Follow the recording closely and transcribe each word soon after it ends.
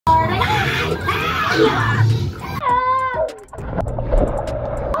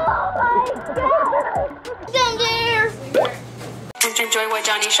Enjoy what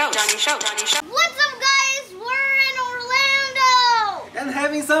Johny shows. Johny shows. What's up, guys? We're in Orlando and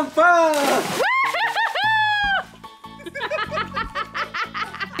having some fun.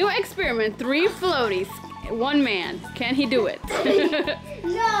 New experiment: 3 floaties, 1 man. Can he do it?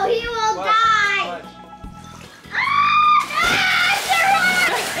 No, he will die.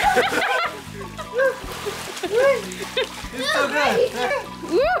 It's so good.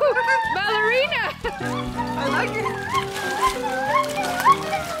 Woo! Ballerina! I like it.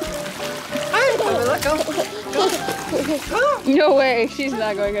 Come. No way, she's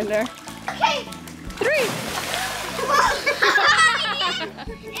not going in there. Okay. 3!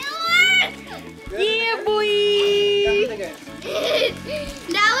 Yeah, boy!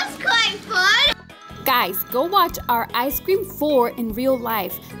 That was quite fun. Guys, go watch our Ice Cream 4 in real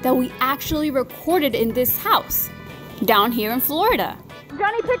life that we actually recorded in this house down here in Florida.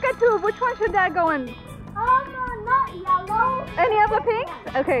 Johnny, pick a tube. Which one should that go in? Not yellow. Any of the pinks?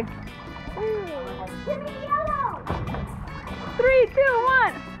 Okay. Give me yellow. 3, 2,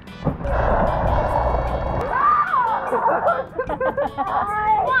 1.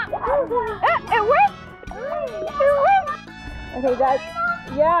 It worked! It worked! Okay, Dad.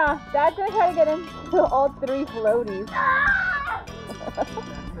 Yeah, Dad's gonna try to get into all 3 floaties.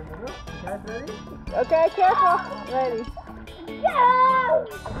 Guys ready? Okay, careful. Ready. Yes!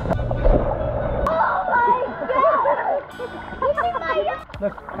 Oh my god! Give me my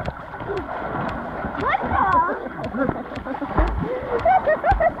Look. What the?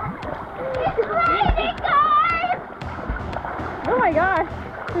 It's raining, guys! Oh my gosh.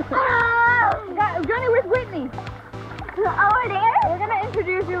 Johnny, where's Whitney? Over there? We're gonna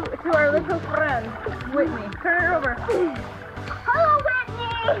introduce you to our little friend, Whitney. Turn her over. Hello,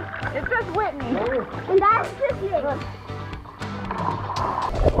 Whitney! It's just Whitney. And that's just me.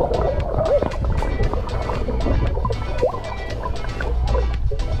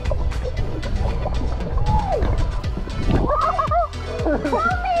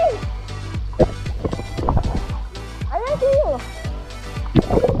 Help me! I didn't see you.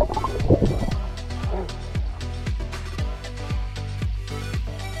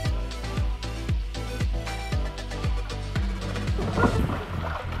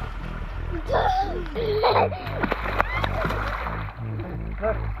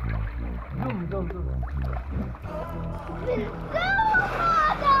 Zoom.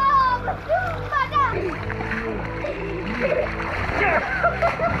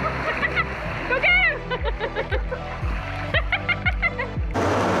 Go get him!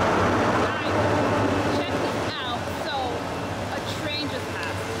 Check this out. So, a train just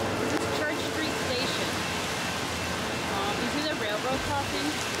passed. This is Church Street Station. You see the railroad crossing?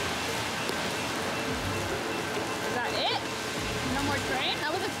 Is that it? No more train? I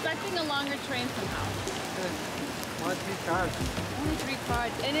was expecting a longer train somehow. 1, 3 cars. Only 3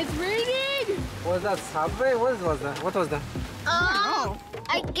 cars, and it's raining! Was that subway? What was that? What was that?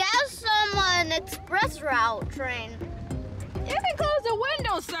 I guess an express route train. You can close the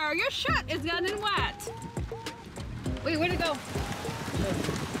window, sir. Your shirt is getting wet. Wait, where'd it go?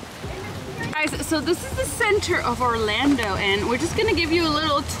 Guys, so this is the center of Orlando, and we're just gonna give you a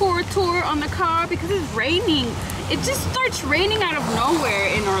little tour on the car because it's raining. It just starts raining out of nowhere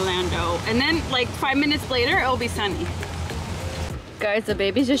in Orlando, and then like 5 minutes later, it'll be sunny. Guys, the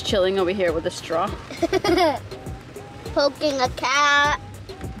baby's just chilling over here with a straw. Poking a cat.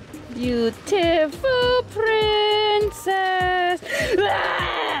 Beautiful princess.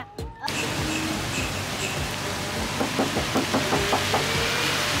 Ah!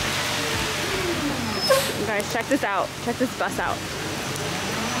 Guys, check this out. Check this bus out.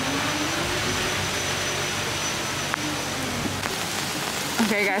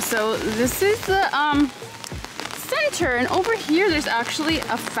 Okay guys, so this is the center, and over here there's actually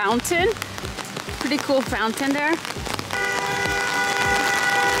a fountain. Pretty cool fountain there.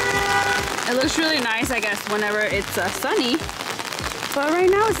 It looks really nice, I guess, whenever it's sunny. But right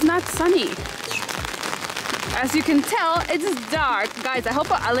now it's not sunny. As you can tell, it's dark. Guys, I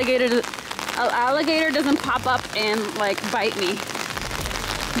hope an alligator doesn't pop up and like bite me.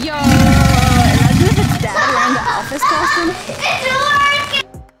 Yo, imagine if it's Dad wearing the Elvis costume. It's working!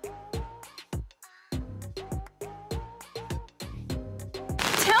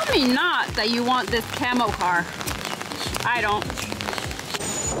 Tell me not that you want this camo car. I don't.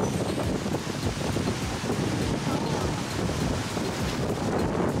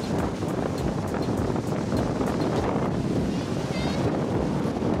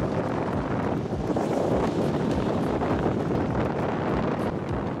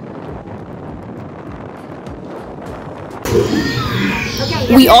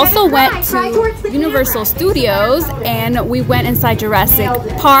 We also went to Universal Studios and we went inside Jurassic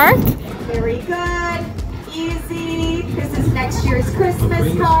Park. Very good. Easy. This is next year's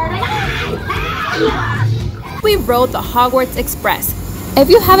Christmas card. We rode the Hogwarts Express. If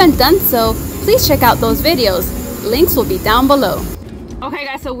you haven't done so, please check out those videos. Links will be down below. Okay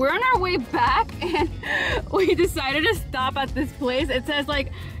guys, so we're on our way back and we decided to stop at this place. It says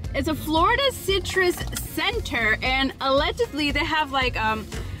like, it's a Florida Citrus Center and allegedly they have like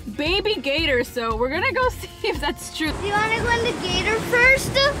baby gators, so we're gonna go see if that's true. Do you want to go in the gator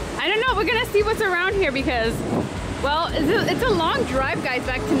first? I don't know, we're gonna see what's around here because, well, it's a long drive guys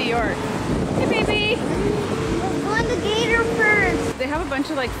back to New York. Hey baby! Let's go in the gator first. They have a bunch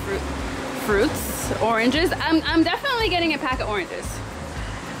of like fruits, oranges. I'm definitely getting a pack of oranges.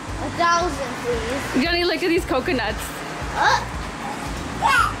 1,000 please. Johnny, look at these coconuts.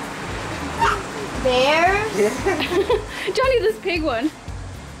 Bears? Johnny, this pig one.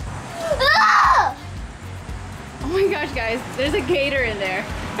 Ah! Oh my gosh, guys, there's a gator in there.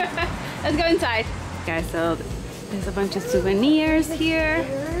 Let's go inside. Guys, so there's a bunch of souvenirs here.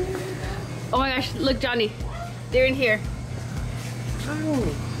 Oh my gosh, look, Johnny, they're in here.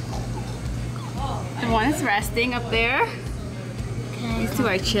 The one is resting up there. These two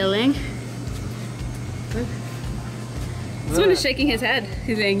are chilling. This one is shaking his head.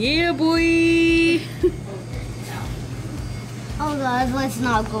 He's saying, yeah, boy. Oh God, let's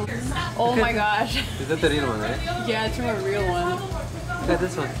not go. Oh my gosh. Is that the real one, right? Yeah, it's from a real one. Look at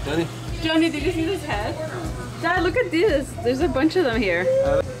this one, Johnny. Johnny, did you see this head? Dad, look at this. There's a bunch of them here.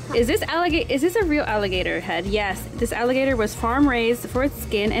 Is this alligator? Is this a real alligator head? Yes. This alligator was farm raised for its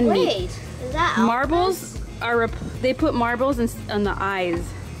skin and meat. Wait, is that Marbles are they put marbles on the eyes.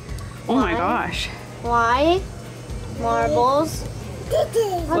 Oh my gosh. Why? Marbles?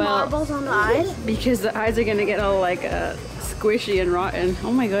 Why Well, marbles on the eyes? Because the eyes are gonna get all like squishy and rotten.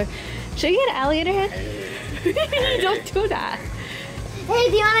 Oh my god. Should I get an alligator head? Don't do that. Hey,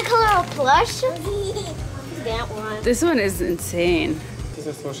 do you want to color a plush? That one. This one is insane. This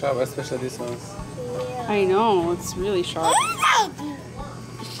is so sharp, especially these ones. I know, it's really sharp.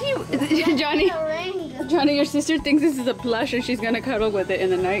 Johnny, Johnny, your sister thinks this is a plush and she's gonna cuddle with it in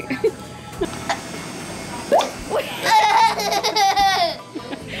the night.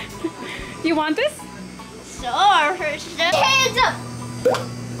 You want this? Sure. Hands up.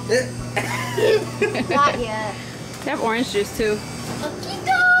 Not yet. They have orange juice too.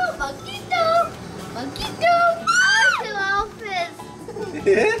 Monkito, monkito, monkito. I love this.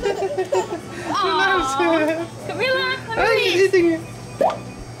 Camila, Oh, he's eating it.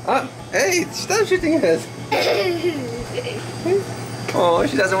 Hey, stop shooting at us. Oh,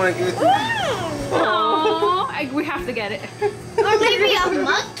 she doesn't want to give it to me. Oh, we have to get it. Or maybe a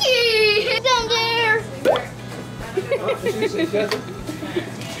monkey. Down there.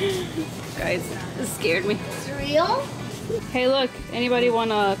 Guys, this scared me. It's real? Hey, look, anybody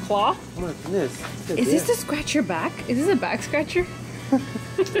want a claw? Oh my goodness. Is this to scratch your back? Is this a back scratcher?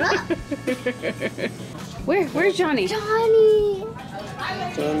 Where's Johnny? Johnny.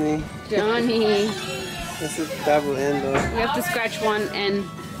 Johnny. Johnny. This is double end though. We have to scratch one and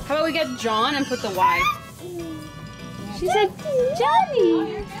how about we get John and put the Y? She said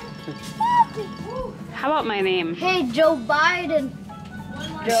Johnny. How about my name? Hey, Joe Biden.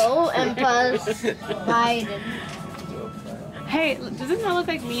 Joe and Buzz Biden. Hey, doesn't that look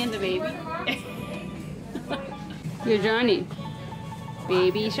like me and the baby? You're Johnny.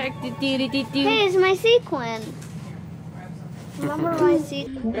 Baby shark doo doo doo doo doo. Hey, it's my sequin. Remember my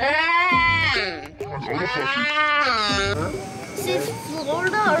sequin? Is this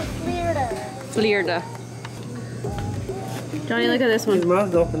Florida or Florida? Florida. Johnny, look at this His one.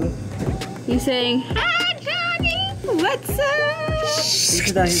 mouth's open. He's saying, hi Johnny, what's up?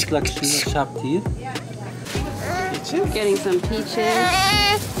 Look at his like sharp teeth. Peaches? Getting some peaches.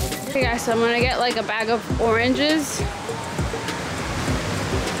 Okay guys, so I'm gonna get like a bag of oranges.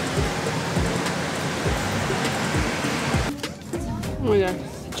 Oh my god,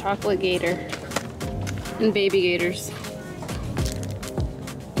 chocolate gator. And baby gators.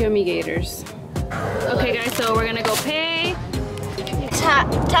 Gummy gators. Okay guys, so we're gonna go pay.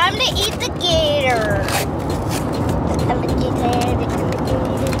 Time to eat the gator.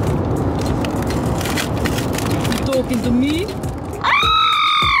 You talking to me?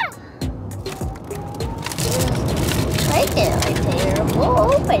 Right there. We'll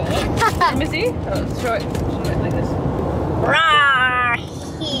open it. Let me see. Oh, show it like this. Rawr.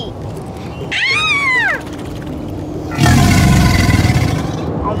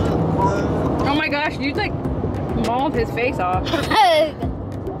 Oh my gosh, you like mauled his face off.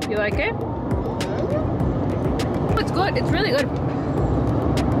 You like it? It's good. It's really good.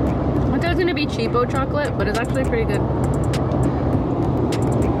 was gonna be cheapo chocolate, but it's actually pretty good.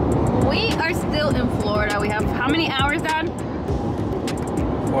 We are still in Florida. We have how many hours, Dad?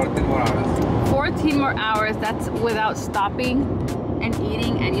 14 more hours. 14 more hours. That's without stopping and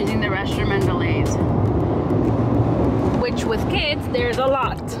eating and using the restroom and delays. Which with kids, there's a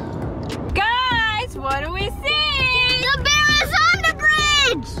lot. Guys, what do we see? The bear is on the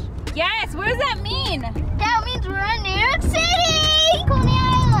bridge! Yes, what does that mean? That means we're in New York City! Coney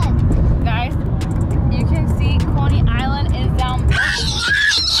Island! Guys, you can see Coney Island is down there.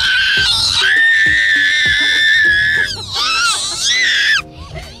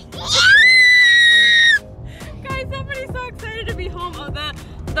 Guys, somebody's so excited to be home. Oh,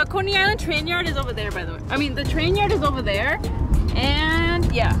 the Coney Island train yard is over there, by the way. I mean, the train yard is over there.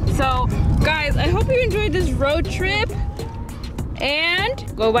 And yeah, so guys, I hope you enjoyed this road trip.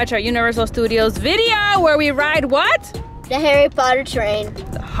 And go watch our Universal Studios video where we ride what? The Harry Potter train.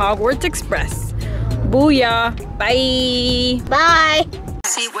 The Hogwarts Express. Booyah. Bye. Bye.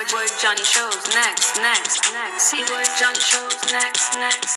 See what Johny shows next. See what Johny shows next.